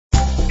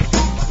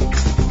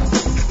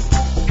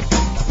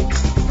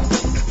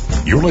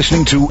You're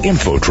listening to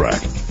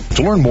InfoTrack.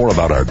 To learn more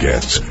about our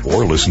guests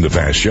or listen to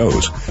past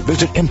shows,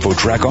 visit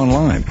InfoTrack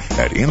online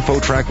at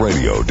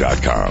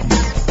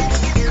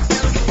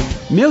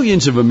InfoTrackRadio.com.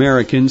 Millions of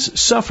Americans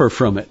suffer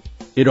from it.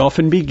 It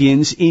often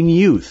begins in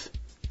youth.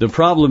 The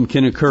problem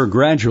can occur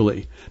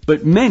gradually,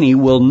 but many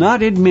will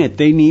not admit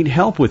they need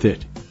help with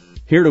it.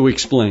 Here to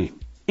explain,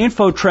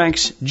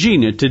 InfoTrack's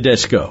Gina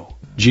Tedesco.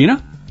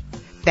 Gina?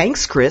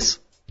 Thanks, Chris.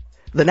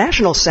 The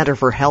National Center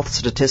for Health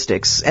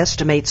Statistics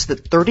estimates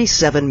that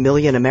 37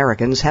 million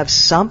Americans have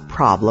some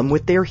problem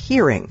with their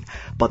hearing,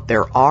 but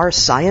there are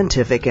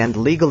scientific and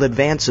legal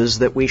advances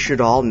that we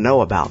should all know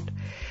about.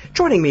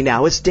 Joining me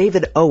now is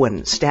David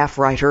Owen, staff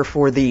writer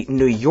for The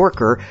New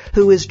Yorker,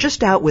 who is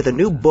just out with a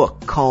new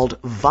book called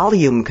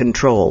Volume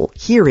Control,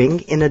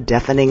 Hearing in a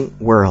Deafening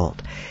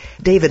World.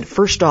 David,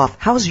 first off,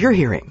 how's your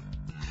hearing?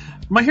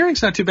 My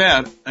hearing's not too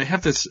bad. I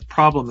have this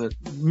problem that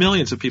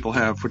millions of people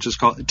have, which is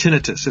called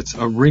tinnitus. It's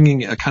a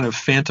ringing, a kind of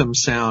phantom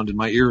sound in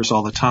my ears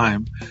all the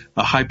time,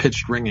 a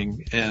high-pitched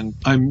ringing, and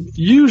I'm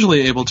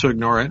usually able to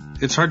ignore it.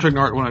 It's hard to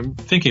ignore it when I'm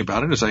thinking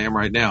about it, as I am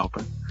right now,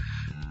 but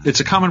it's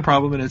a common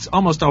problem, and it's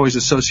almost always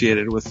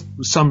associated with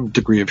some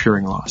degree of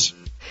hearing loss.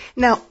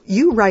 Now,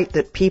 you write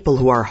that people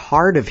who are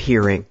hard of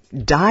hearing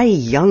die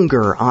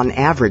younger on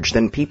average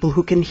than people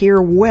who can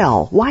hear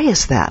well. Why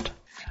is that?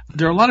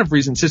 There are a lot of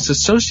reasons. It's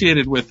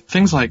associated with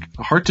things like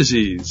heart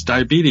disease,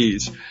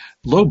 diabetes,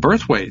 low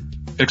birth weight.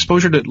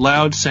 Exposure to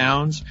loud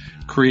sounds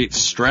creates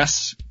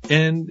stress,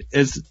 and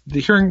as the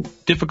hearing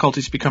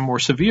difficulties become more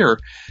severe,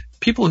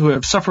 people who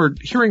have suffered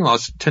hearing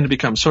loss tend to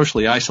become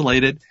socially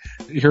isolated.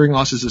 Hearing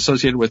loss is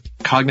associated with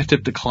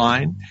cognitive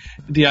decline.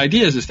 The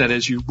idea is that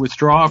as you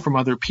withdraw from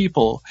other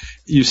people,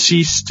 you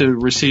cease to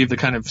receive the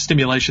kind of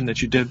stimulation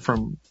that you did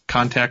from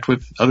contact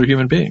with other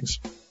human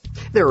beings.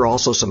 There are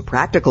also some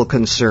practical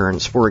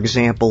concerns. For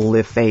example,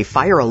 if a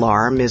fire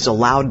alarm is a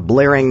loud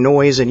blaring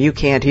noise and you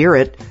can't hear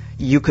it,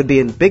 you could be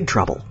in big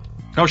trouble.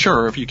 Oh,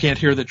 sure. If you can't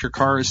hear that your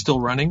car is still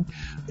running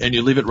and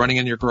you leave it running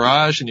in your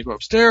garage and you go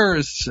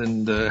upstairs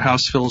and the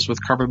house fills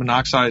with carbon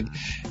monoxide,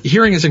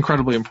 hearing is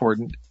incredibly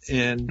important,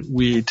 and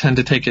we tend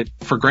to take it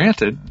for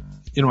granted.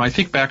 You know, I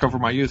think back over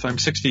my youth. I'm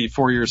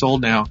 64 years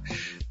old now.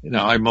 You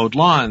know, I mowed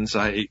lawns.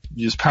 I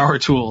used power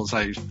tools.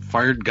 I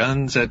fired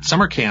guns at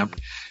summer camp.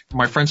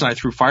 My friends and I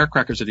threw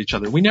firecrackers at each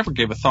other. We never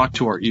gave a thought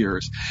to our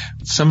ears.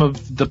 Some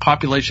of the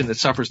population that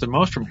suffers the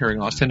most from hearing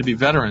loss tend to be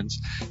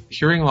veterans.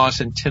 Hearing loss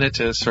and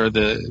tinnitus are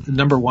the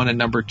number one and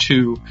number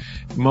two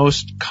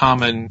most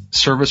common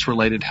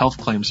service-related health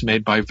claims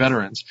made by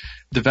veterans.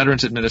 The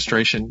Veterans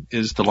Administration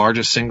is the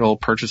largest single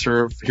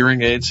purchaser of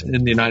hearing aids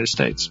in the United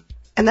States.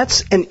 And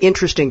that's an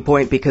interesting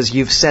point, because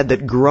you've said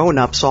that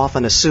grown-ups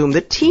often assume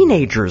that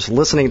teenagers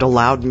listening to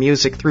loud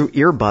music through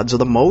earbuds are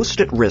the most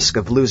at risk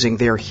of losing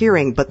their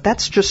hearing, but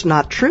that's just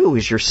not true,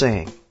 as you're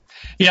saying.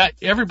 Yeah,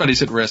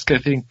 everybody's at risk. I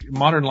think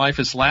modern life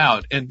is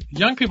loud, and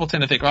young people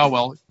tend to think, oh,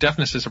 well,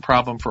 deafness is a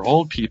problem for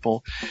old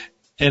people.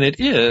 And it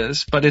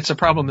is, but it's a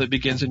problem that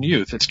begins in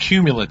youth. It's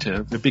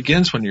cumulative. It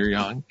begins when you're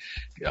young.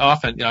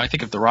 Often, you know, I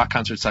think of the rock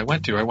concerts I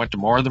went to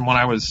more than when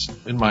I was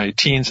in my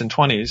teens and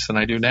 20s than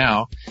I do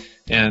now.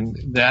 And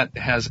that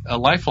has a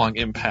lifelong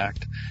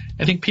impact.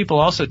 I think people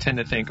also tend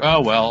to think,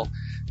 oh, well,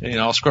 you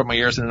know, I'll scrub my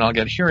ears and then I'll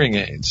get hearing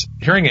aids.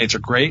 Hearing aids are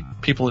great.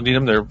 People who need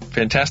them, they're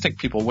fantastic.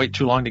 People wait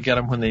too long to get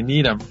them when they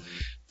need them.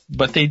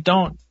 But they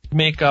don't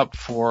make up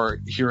for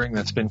hearing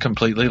that's been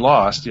completely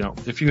lost. You know,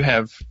 if you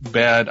have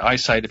bad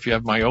eyesight, if you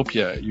have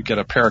myopia, you get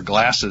a pair of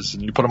glasses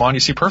and you put them on, you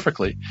see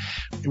perfectly.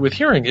 With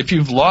hearing, if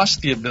you've lost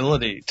the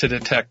ability to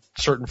detect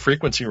certain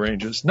frequency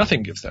ranges,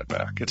 nothing gives that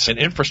back. It's an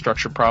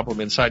infrastructure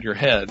problem inside your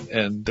head,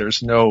 and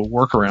there's no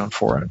workaround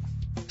for it.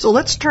 So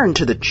let's turn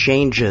to the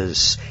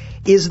changes.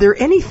 Is there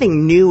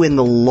anything new in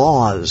the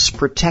laws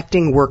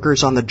protecting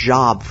workers on the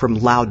job from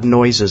loud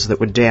noises that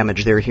would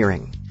damage their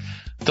hearing?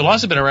 The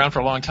laws have been around for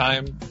a long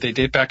time. They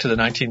date back to the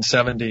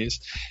 1970s,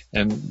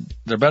 and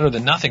they're better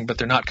than nothing, but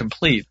they're not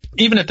complete.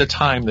 Even at the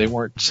time, they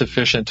weren't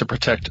sufficient to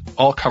protect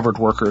all covered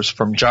workers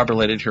from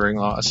job-related hearing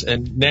loss.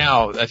 And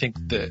now, I think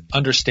the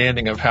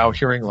understanding of how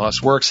hearing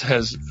loss works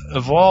has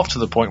evolved to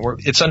the point where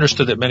it's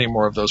understood that many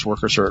more of those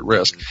workers are at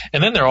risk.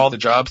 And then there are all the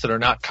jobs that are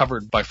not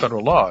covered by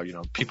federal law. You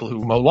know, people who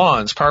mow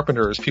lawns,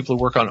 carpenters, people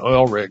who work on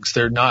oil rigs.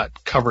 They're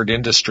not covered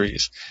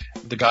industries.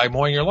 The guy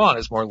mowing your lawn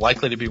is more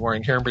likely to be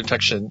wearing hearing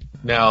protection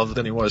now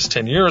than he was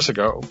 10 years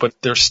ago, but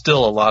there's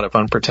still a lot of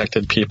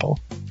unprotected people.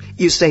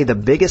 You say the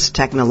biggest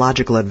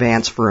technological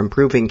advance for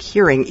improving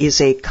hearing is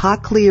a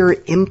cochlear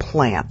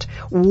implant.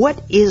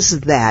 What is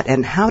that,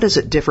 and how does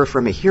it differ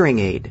from a hearing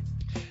aid?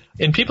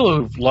 In people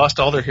who've lost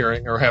all their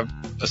hearing or have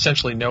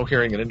essentially no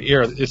hearing in an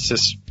ear, it's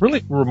this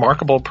really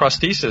remarkable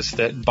prosthesis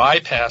that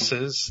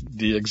bypasses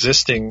the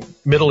existing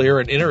middle ear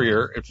and inner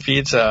ear. It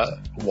feeds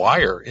a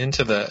wire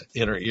into the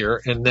inner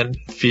ear and then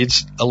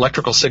feeds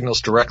electrical signals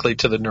directly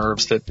to the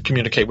nerves that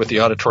communicate with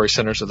the auditory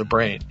centers of the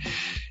brain.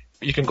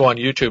 You can go on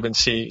YouTube and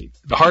see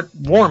the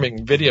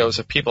heartwarming videos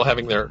of people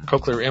having their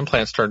cochlear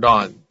implants turned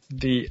on.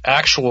 the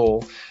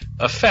actual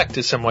effect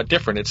is somewhat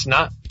different. It's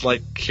not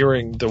like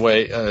hearing the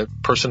way a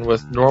person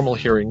with normal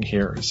hearing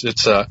hears.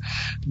 It's a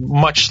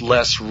much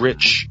less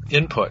rich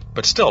input,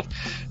 but still,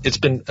 it's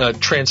been a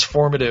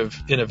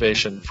transformative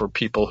innovation for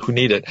people who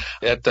need it.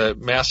 At the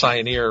Mass Eye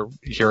and Ear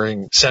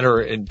Hearing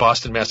Center in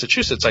Boston,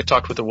 Massachusetts, I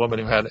talked with a woman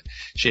who had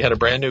a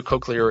brand new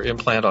cochlear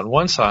implant on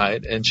one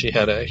side and she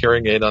had a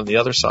hearing aid on the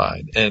other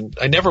side. And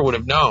I never would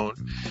have known,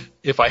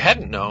 if I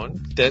hadn't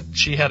known, that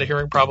she had a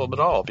hearing problem at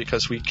all,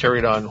 because we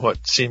carried on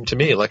what seemed to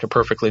me like a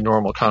perfectly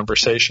normal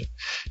conversation.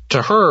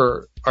 To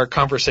her, our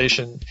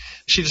conversation,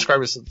 she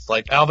described it as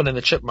like Alvin and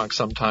the Chipmunks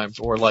sometimes,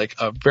 or like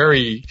a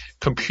very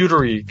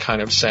computery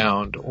kind of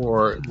sound,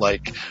 or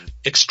like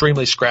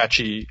extremely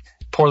scratchy,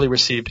 poorly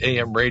received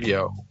AM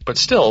radio. But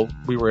still,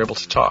 we were able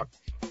to talk.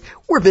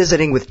 We're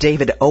visiting with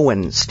David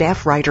Owen,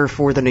 staff writer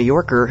for The New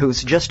Yorker,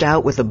 who's just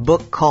out with a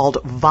book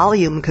called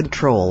Volume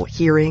Control,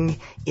 Hearing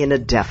in a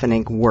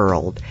Deafening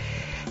World.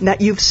 Now,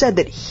 you've said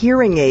that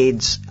hearing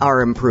aids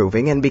are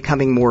improving and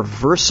becoming more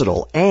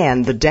versatile,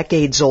 and the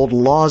decades-old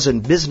laws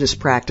and business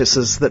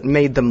practices that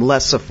made them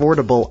less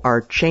affordable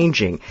are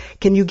changing.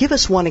 Can you give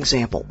us one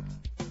example?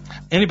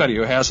 Anybody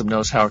who has them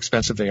knows how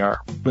expensive they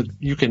are, but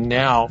you can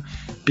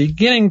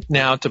beginning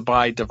now to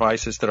buy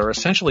devices that are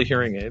essentially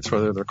hearing aids,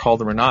 whether they're called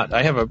them or not.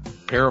 I have a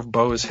pair of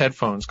Bose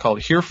headphones called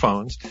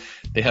HearPhones.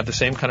 They have the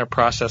same kind of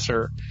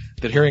processor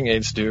that hearing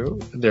aids do.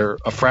 They're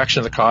a fraction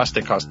of the cost.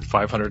 They cost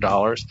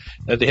 $500.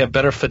 They have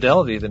better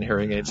fidelity than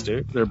hearing aids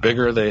do. They're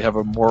bigger. They have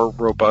a more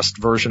robust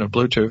version of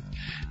Bluetooth.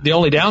 The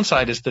only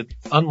downside is that,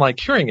 unlike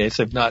hearing aids,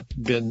 they've not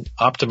been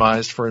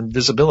optimized for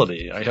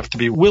invisibility. I have to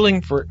be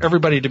willing for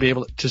everybody to be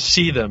able to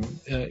see them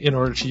in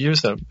order to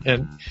use them.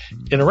 And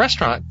in a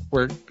restaurant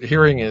where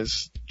hearing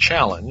is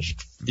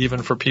challenged,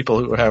 even for people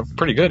who have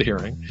pretty good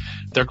hearing,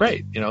 they're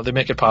great. They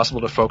make it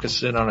possible to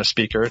focus in on a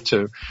speaker,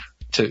 to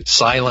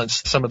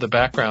silence some of the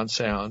background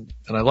sound,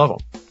 and I love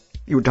them.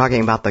 You were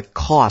talking about the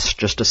cost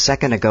just a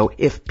second ago.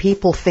 If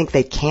people think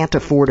they can't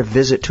afford a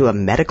visit to a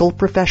medical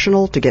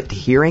professional to get the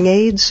hearing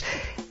aids,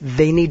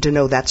 they need to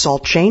know that's all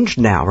changed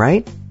now,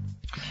 right?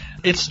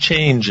 It's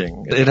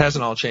changing. It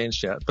hasn't all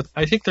changed yet, but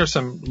I think there's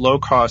some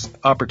low-cost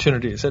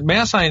opportunities. At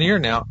Mass Eye and Ear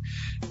now,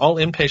 all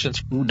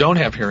inpatients who don't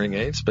have hearing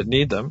aids but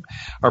need them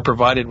are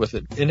provided with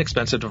an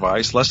inexpensive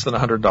device, less than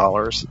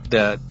 $100,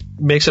 that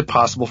makes it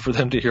possible for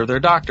them to hear their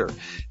doctor.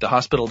 The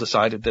hospital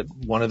decided that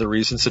one of the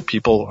reasons that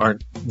people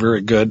aren't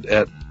very good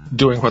at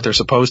doing what they're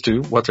supposed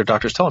to, what their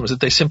doctors tell them, is that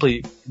they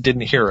simply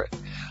didn't hear it.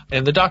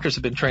 And the doctors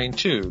have been trained,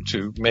 too,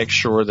 to make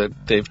sure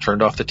that they've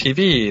turned off the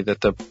TV, that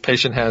the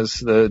patient has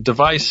the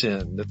device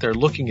in, that they're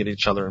looking at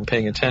each other and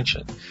paying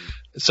attention.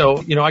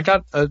 So, I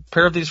got a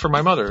pair of these for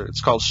my mother.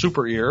 It's called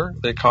Super Ear.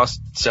 They cost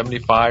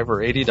 $75 or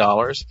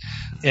 $80.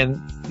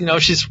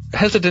 And, she's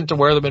hesitant to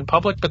wear them in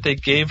public, but they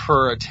gave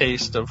her a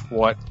taste of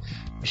what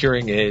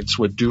hearing aids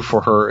would do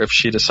for her if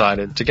she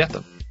decided to get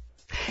them.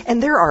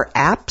 And there are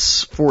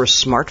apps for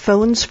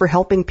smartphones for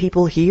helping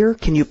people hear.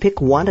 Can you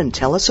pick one and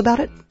tell us about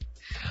it?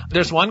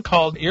 There's one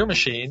called Ear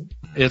Machine.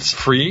 It's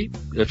free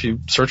if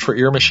you search for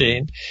Ear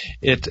Machine.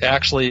 It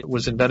actually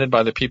was invented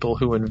by the people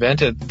who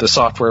invented the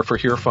software for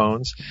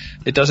hearphones.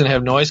 It doesn't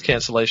have noise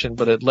cancellation,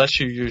 but it lets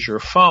you use your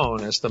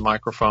phone as the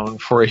microphone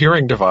for a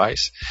hearing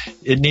device.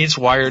 It needs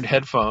wired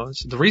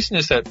headphones. The reason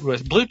is that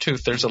with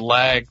Bluetooth, there's a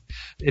lag.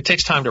 It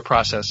takes time to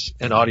process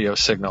an audio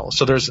signal.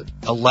 So there's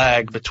a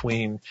lag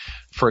between,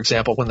 for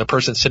example, when the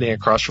person sitting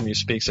across from you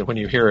speaks and when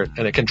you hear it,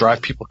 and it can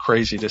drive people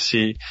crazy to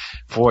see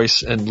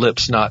voice and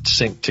lips not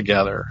sync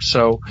together.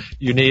 So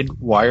you need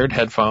wired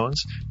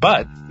headphones,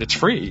 but it's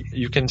free.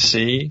 You can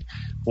see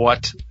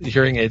what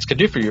hearing aids can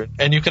do for you,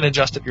 and you can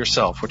adjust it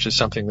yourself, which is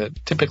something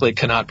that typically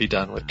cannot be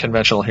done with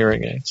conventional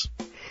hearing aids.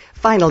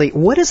 Finally,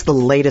 what is the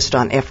latest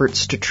on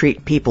efforts to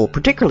treat people,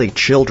 particularly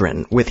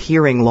children, with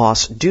hearing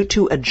loss due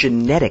to a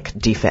genetic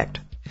defect?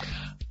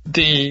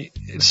 The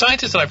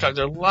scientists that I've talked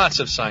to, there are lots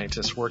of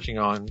scientists working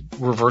on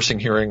reversing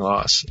hearing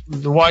loss.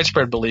 The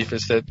widespread belief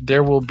is that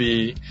there will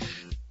be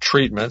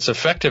treatments,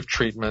 effective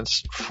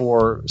treatments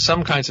for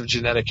some kinds of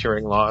genetic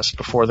hearing loss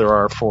before there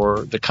are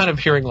for the kind of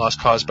hearing loss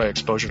caused by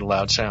exposure to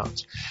loud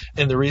sounds.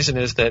 And the reason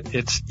is that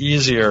it's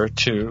easier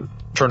to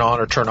turn on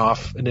or turn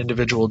off an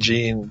individual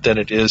gene than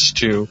it is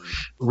to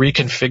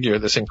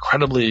reconfigure this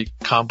incredibly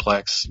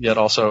complex yet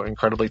also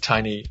incredibly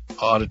tiny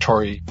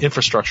auditory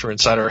infrastructure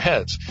inside our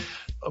heads.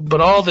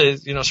 But all the,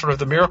 sort of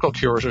the miracle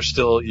cures are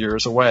still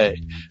years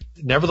away.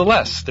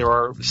 Nevertheless, there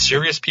are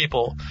serious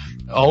people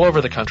all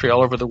over the country,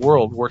 all over the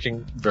world,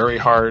 working very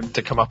hard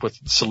to come up with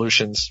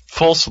solutions,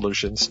 full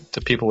solutions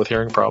to people with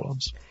hearing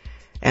problems.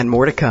 And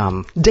more to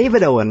come.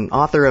 David Owen,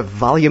 author of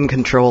Volume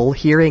Control,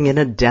 Hearing in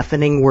a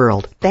Deafening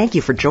World. Thank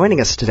you for joining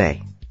us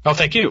today. Oh,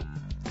 thank you.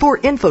 For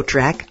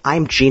InfoTrack,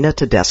 I'm Gina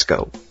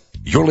Tedesco.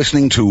 You're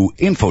listening to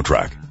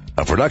InfoTrack,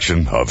 a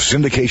production of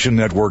Syndication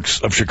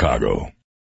Networks of Chicago.